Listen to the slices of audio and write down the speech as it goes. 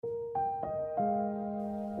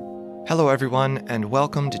Hello, everyone, and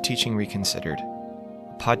welcome to Teaching Reconsidered,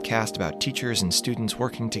 a podcast about teachers and students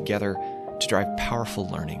working together to drive powerful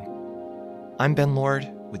learning. I'm Ben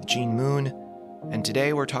Lord with Jean Moon, and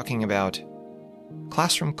today we're talking about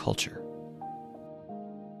classroom culture.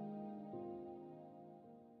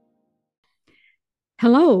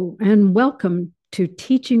 Hello, and welcome to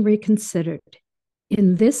Teaching Reconsidered.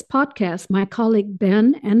 In this podcast, my colleague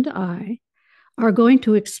Ben and I are going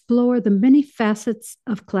to explore the many facets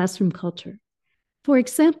of classroom culture. For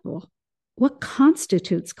example, what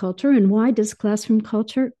constitutes culture and why does classroom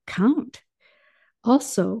culture count?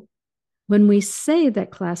 Also, when we say that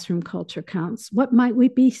classroom culture counts, what might we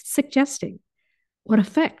be suggesting? What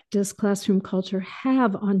effect does classroom culture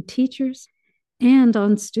have on teachers and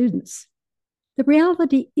on students? The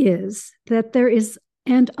reality is that there is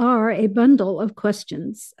and are a bundle of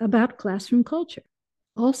questions about classroom culture.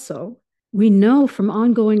 Also, we know from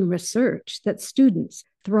ongoing research that students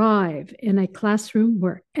thrive in a classroom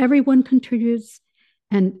where everyone contributes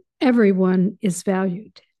and everyone is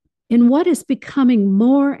valued. In what is becoming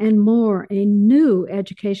more and more a new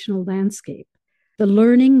educational landscape, the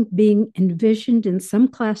learning being envisioned in some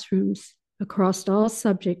classrooms across all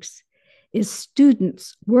subjects is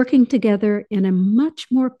students working together in a much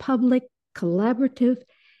more public, collaborative,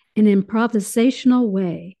 and improvisational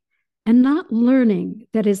way, and not learning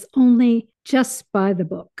that is only just by the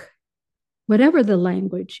book. Whatever the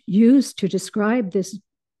language used to describe this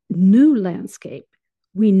new landscape,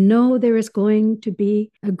 we know there is going to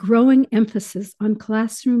be a growing emphasis on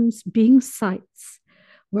classrooms being sites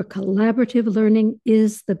where collaborative learning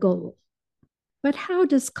is the goal. But how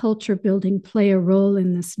does culture building play a role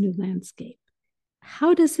in this new landscape?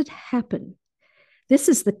 How does it happen? This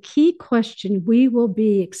is the key question we will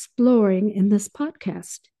be exploring in this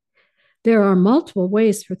podcast. There are multiple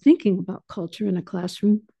ways for thinking about culture in a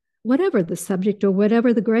classroom, whatever the subject or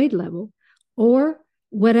whatever the grade level, or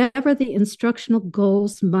whatever the instructional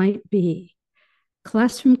goals might be.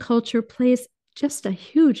 Classroom culture plays just a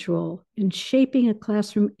huge role in shaping a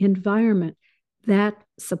classroom environment that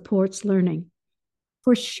supports learning.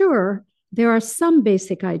 For sure, there are some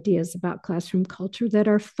basic ideas about classroom culture that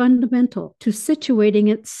are fundamental to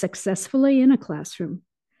situating it successfully in a classroom.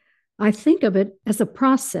 I think of it as a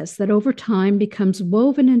process that over time becomes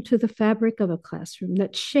woven into the fabric of a classroom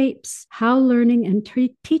that shapes how learning and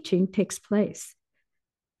teaching takes place.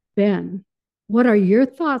 Ben, what are your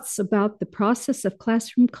thoughts about the process of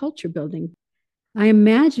classroom culture building? I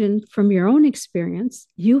imagine from your own experience,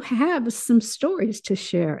 you have some stories to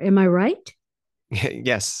share. Am I right?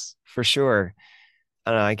 Yes, for sure.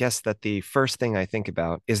 I guess that the first thing I think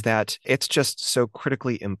about is that it's just so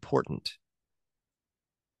critically important.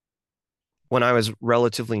 When I was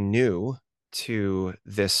relatively new to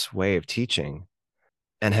this way of teaching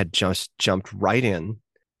and had just jumped right in,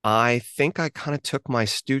 I think I kind of took my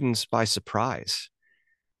students by surprise.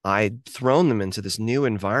 I'd thrown them into this new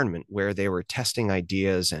environment where they were testing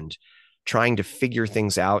ideas and trying to figure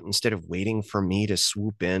things out instead of waiting for me to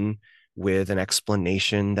swoop in with an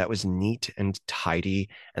explanation that was neat and tidy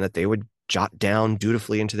and that they would jot down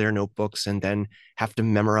dutifully into their notebooks and then have to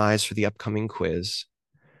memorize for the upcoming quiz.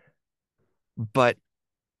 But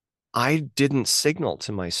I didn't signal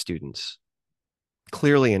to my students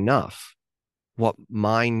clearly enough what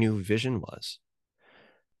my new vision was.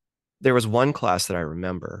 There was one class that I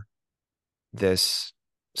remember, this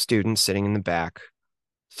student sitting in the back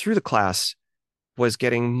through the class was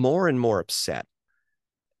getting more and more upset.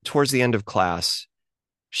 Towards the end of class,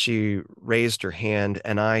 she raised her hand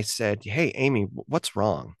and I said, "Hey, Amy, what's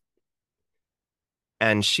wrong?"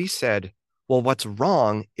 And she said, "Well, what's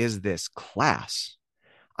wrong is this class.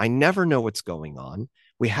 I never know what's going on.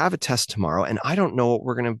 We have a test tomorrow and I don't know what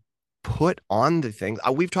we're going to put on the things.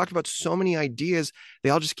 We've talked about so many ideas. They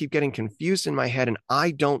all just keep getting confused in my head and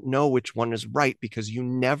I don't know which one is right because you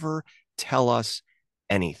never tell us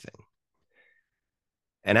anything."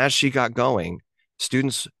 And as she got going,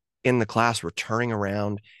 students in the class were turning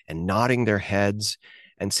around and nodding their heads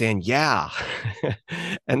and saying, "Yeah."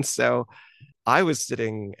 And so I was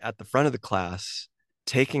sitting at the front of the class,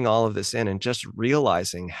 taking all of this in and just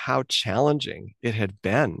realizing how challenging it had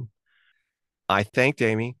been. I thanked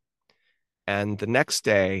Amy. And the next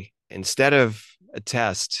day, instead of a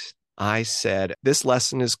test, I said, "This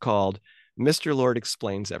lesson is called Mr. Lord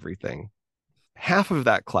Explains Everything." Half of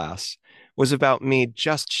that class was about me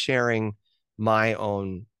just sharing my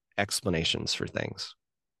own explanations for things.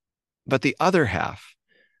 But the other half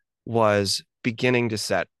was beginning to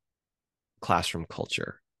set classroom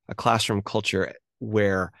culture, a classroom culture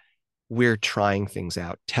where we're trying things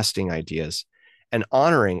out, testing ideas, and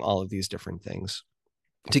honoring all of these different things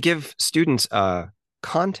to give students a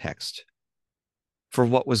context for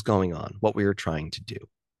what was going on, what we were trying to do.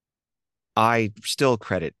 I still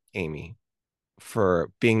credit Amy for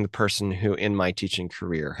being the person who, in my teaching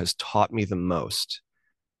career, has taught me the most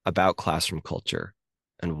about classroom culture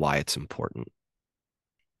and why it's important.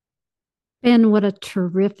 Ben, what a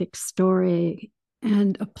terrific story,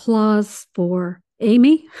 and applause for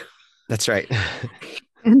Amy. That's right.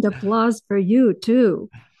 And applause for you, too.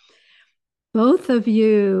 Both of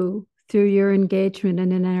you, through your engagement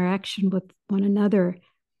and interaction with one another,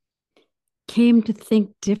 came to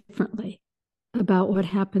think differently about what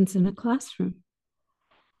happens in a classroom.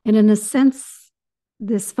 And in a sense,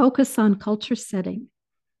 this focus on culture setting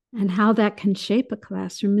and how that can shape a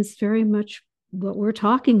classroom is very much what we're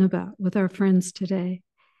talking about with our friends today.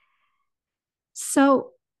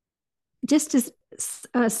 So, just as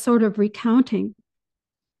a sort of recounting,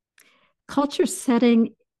 culture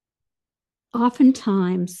setting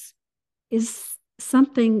oftentimes is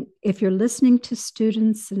something, if you're listening to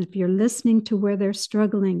students and if you're listening to where they're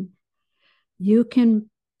struggling, you can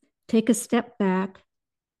take a step back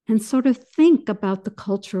and sort of think about the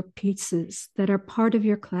cultural pieces that are part of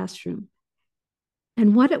your classroom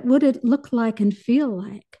and what would it look like and feel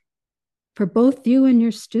like for both you and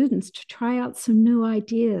your students to try out some new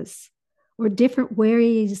ideas or different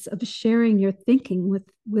ways of sharing your thinking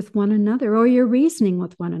with one another or your reasoning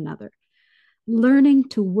with one another, learning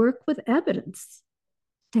to work with evidence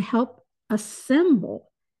to help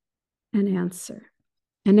assemble an answer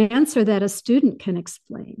that a student can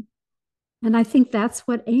explain. And I think that's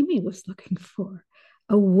what Amy was looking for,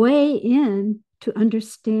 a way in to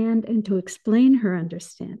understand and to explain her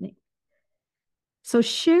understanding. So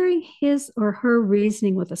sharing his or her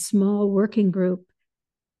reasoning with a small working group,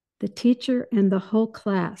 the teacher and the whole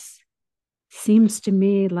class, seems to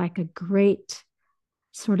me like a great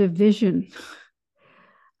sort of vision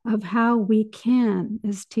of how we can,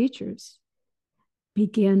 as teachers,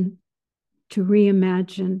 begin to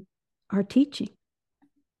reimagine our teaching.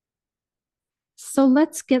 So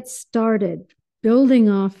let's get started building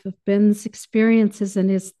off of Ben's experiences and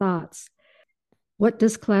his thoughts. What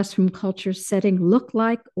does classroom culture setting look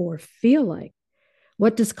like or feel like?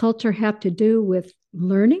 What does culture have to do with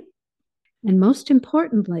learning? And most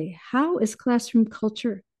importantly, how is classroom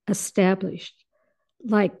culture established?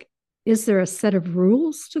 Like, is there a set of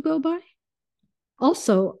rules to go by?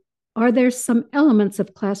 Also, are there some elements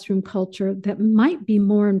of classroom culture that might be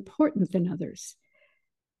more important than others?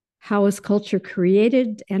 How is culture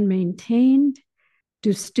created and maintained?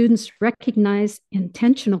 Do students recognize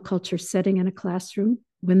intentional culture setting in a classroom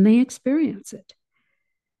when they experience it?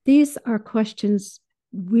 These are questions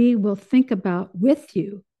we will think about with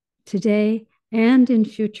you today and in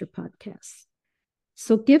future podcasts.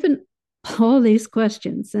 So, given all these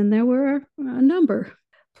questions, and there were a number,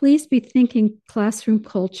 please be thinking classroom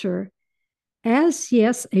culture as,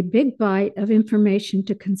 yes, a big bite of information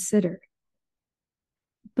to consider.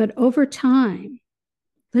 But over time,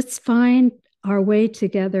 let's find our way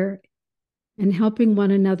together in helping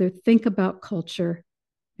one another think about culture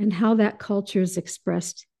and how that culture is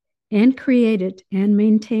expressed and created and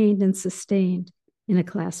maintained and sustained in a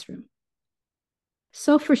classroom.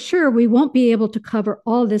 So for sure, we won't be able to cover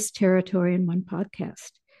all this territory in one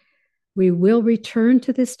podcast. We will return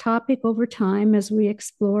to this topic over time as we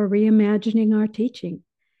explore reimagining our teaching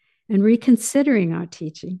and reconsidering our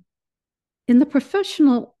teaching. In the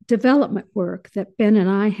professional development work that Ben and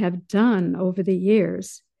I have done over the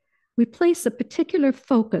years, we place a particular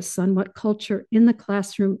focus on what culture in the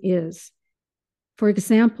classroom is. For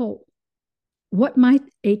example, what might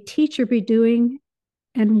a teacher be doing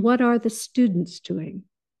and what are the students doing?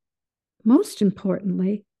 Most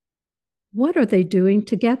importantly, what are they doing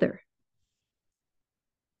together?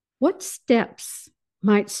 What steps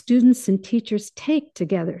might students and teachers take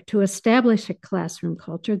together to establish a classroom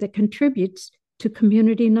culture that contributes to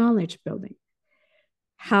community knowledge building?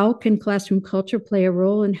 How can classroom culture play a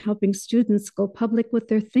role in helping students go public with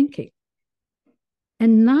their thinking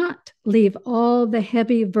and not leave all the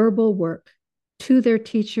heavy verbal work to their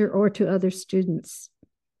teacher or to other students?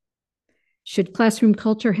 Should classroom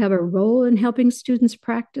culture have a role in helping students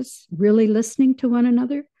practice really listening to one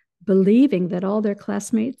another, believing that all their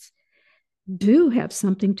classmates do have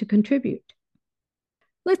something to contribute?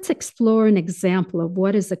 Let's explore an example of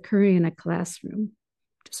what is occurring in a classroom,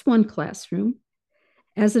 just one classroom,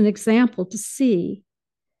 as an example to see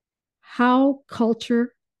how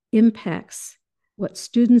culture impacts what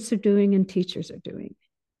students are doing and teachers are doing.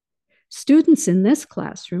 Students in this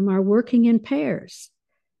classroom are working in pairs,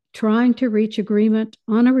 trying to reach agreement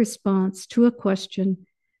on a response to a question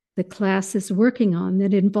the class is working on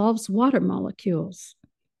that involves water molecules.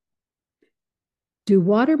 Do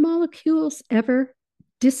water molecules ever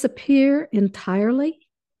disappear entirely?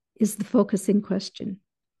 Is the focusing question.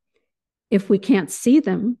 If we can't see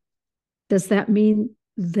them, does that mean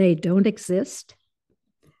they don't exist?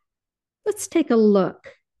 Let's take a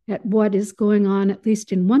look at what is going on, at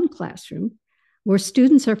least in one classroom, where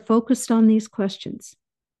students are focused on these questions.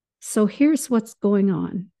 So here's what's going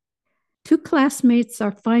on. Two classmates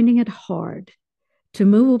are finding it hard to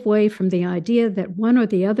move away from the idea that one or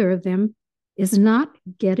the other of them is not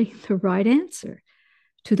getting the right answer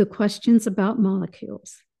to the questions about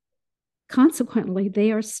molecules. Consequently,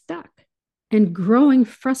 they are stuck and growing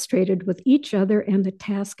frustrated with each other and the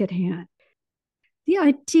task at hand. The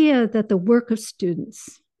idea that the work of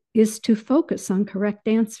students is to focus on correct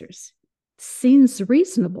answers seems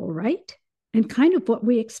reasonable, right? And kind of what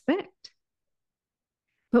we expect.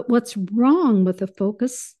 But what's wrong with the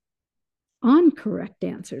focus on correct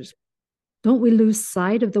answers? Don't we lose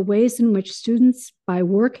sight of the ways in which students, by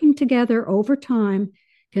working together over time,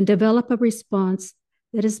 can develop a response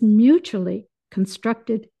that is mutually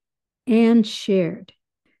constructed and shared?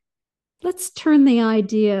 Let's turn the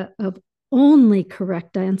idea of only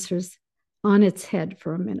correct answers on its head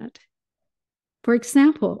for a minute. For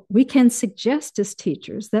example, we can suggest as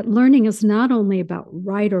teachers that learning is not only about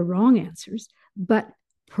right or wrong answers, but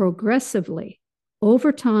progressively,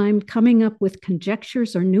 over time, coming up with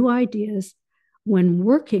conjectures or new ideas when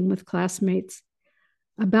working with classmates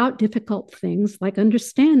about difficult things like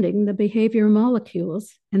understanding the behavior of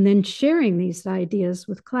molecules, and then sharing these ideas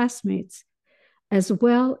with classmates, as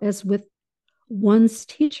well as with one's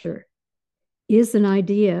teacher, is an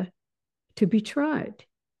idea to be tried.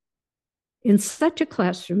 In such a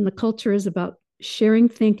classroom, the culture is about sharing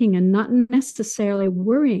thinking and not necessarily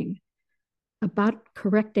worrying about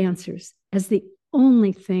correct answers as the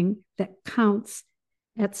only thing that counts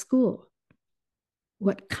at school.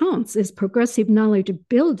 What counts is progressive knowledge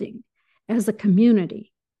building as a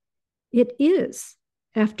community. It is,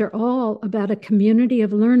 after all, about a community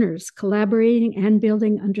of learners collaborating and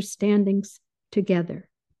building understandings together.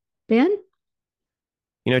 Ben?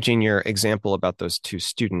 You know, Jean, your example about those two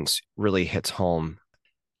students really hits home.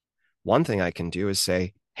 One thing I can do is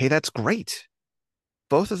say, hey, that's great.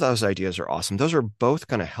 Both of those ideas are awesome. Those are both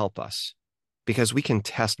going to help us because we can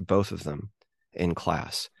test both of them in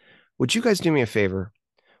class. Would you guys do me a favor?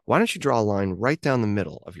 Why don't you draw a line right down the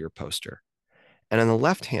middle of your poster? And on the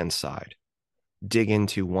left-hand side, dig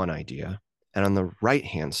into one idea. And on the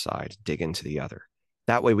right-hand side, dig into the other.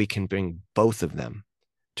 That way we can bring both of them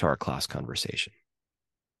to our class conversation.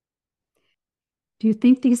 Do you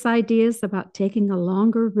think these ideas about taking a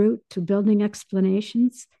longer route to building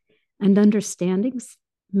explanations and understandings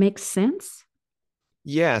make sense?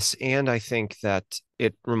 Yes, and I think that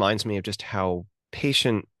it reminds me of just how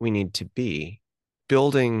patient we need to be.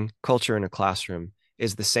 Building culture in a classroom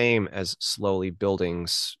is the same as slowly building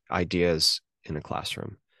ideas in a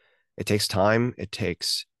classroom. It takes time, it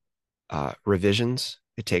takes revisions,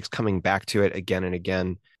 it takes coming back to it again and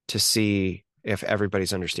again to see if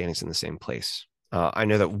everybody's understanding is in the same place. I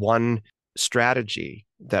know that one strategy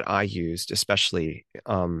that I used, especially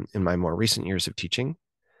in my more recent years of teaching,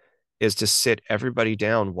 is to sit everybody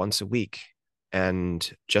down once a week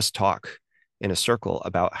and just talk in a circle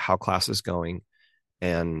about how class is going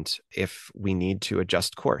and if we need to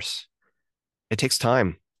adjust course. It takes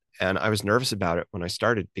time. And I was nervous about it when I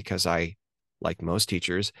started because I, like most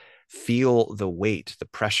teachers, feel the weight, the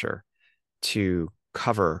pressure to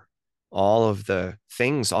cover all of the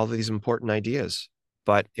things, all of these important ideas.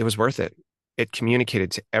 But it was worth it. It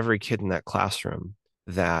communicated to every kid in that classroom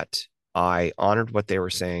that I honored what they were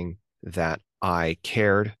saying, that I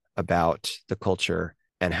cared about the culture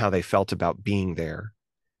and how they felt about being there.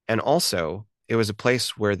 And also, it was a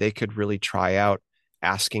place where they could really try out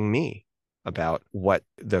asking me about what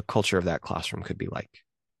the culture of that classroom could be like.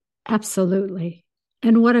 Absolutely.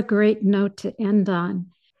 And what a great note to end on.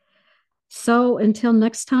 So until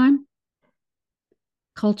next time,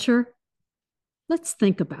 culture, let's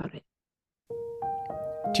think about it.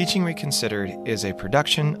 Teaching Reconsidered is a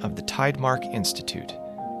production of the Tidemark Institute.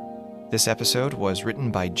 This episode was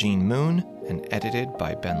written by Jean Moon and edited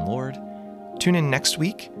by Ben Lord. Tune in next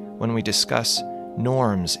week when we discuss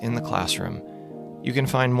norms in the classroom. You can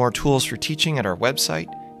find more tools for teaching at our website,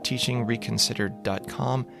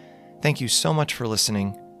 teachingreconsidered.com. Thank you so much for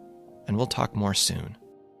listening, and we'll talk more soon.